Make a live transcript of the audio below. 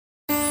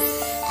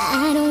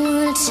I don't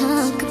wanna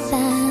talk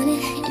about it,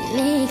 it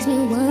makes me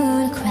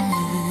wanna cry.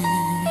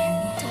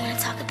 Don't wanna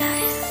talk about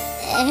it.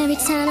 Every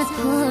time I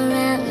pour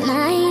out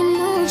my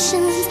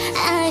emotions,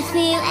 I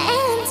feel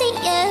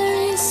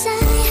emptier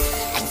inside.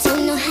 I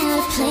don't know how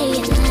to play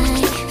it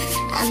like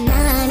I'm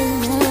not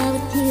in love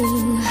with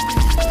you,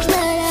 but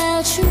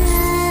I'll try.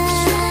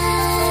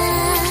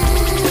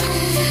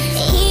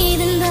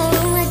 Even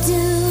though I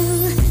do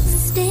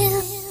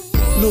still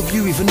love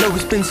you even though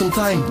it's been some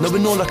time,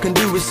 knowing all I can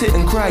do is sit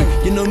and cry.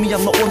 You know me,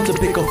 I'm not one to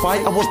pick a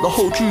fight, I want the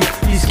whole truth,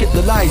 please skip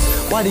the lies.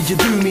 Why did you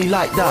do me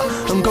like that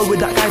and go with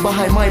that guy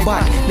behind my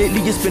back?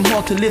 Lately it's been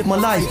hard to live my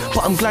life,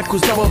 but I'm glad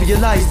cause now I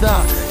realise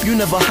that you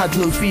never had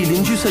no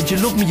feelings. You said you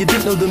loved me, you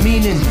didn't know the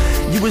meaning.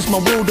 You was my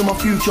world and my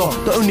future,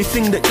 the only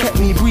thing that kept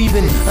me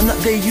breathing. And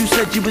that day you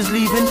said you was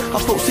leaving, I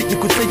felt sick, you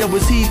could say I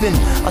was heaving.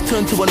 I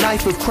turned to a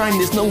life of crime,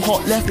 there's no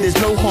heart left, there's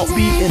no heart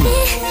beating.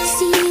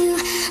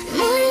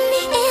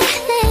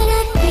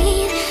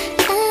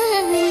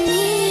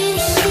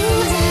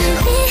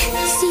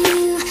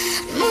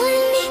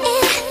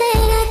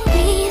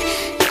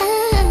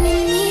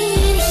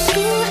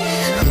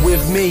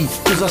 Me,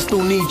 cause I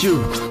still need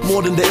you,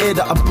 more than the air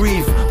that I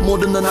breathe, more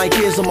than the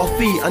Nike Airs on my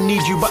feet. I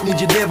need you back, need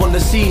you there on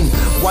the scene.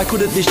 Why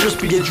couldn't this just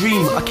be a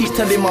dream? I keep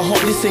telling my heart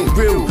this ain't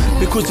real,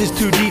 because it's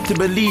too deep to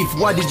believe.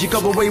 Why did you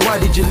go away, why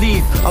did you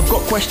leave? I've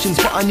got questions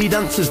but I need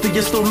answers. Do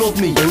you still love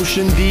me?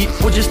 Ocean deep,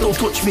 would you still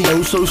touch me?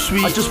 Oh so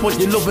sweet, I just want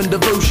your love and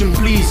devotion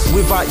please.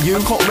 Without you,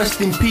 I can't rest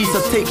in peace.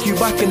 I take you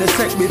back in a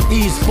sec with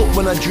ease, but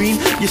when I dream,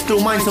 you're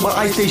still mine, so my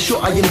eyes stay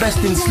shut, I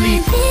invest in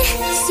sleep.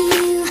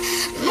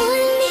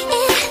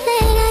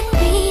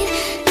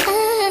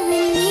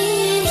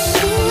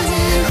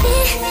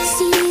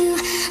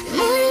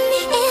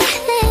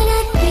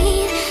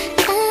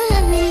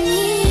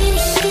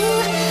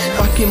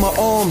 In my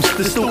arms,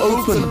 they're still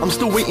open, I'm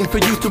still waiting for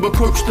you to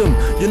approach them.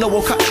 You know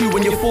I'll catch you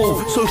when you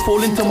fall, so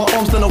fall into my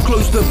arms then I'll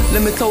close them.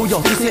 Let me tell ya,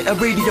 this ain't a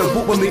radio,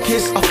 but when we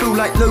kiss I feel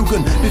like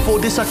Logan. Before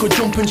this I could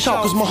jump and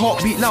shout cause my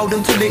heart beat loud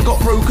until it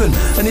got broken.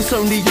 And it's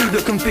only you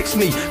that can fix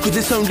me, cause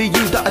it's only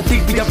you that I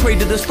dig me. I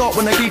prayed at the start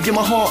when I gave you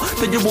my heart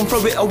that you won't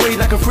throw it away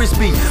like a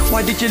frisbee.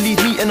 Why did you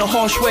leave me in a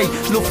harsh way?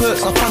 Love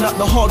hurts, I found out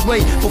the hard way,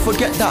 but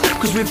forget that,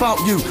 cause without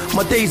you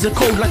my days are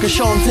cold like a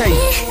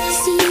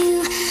Shantae.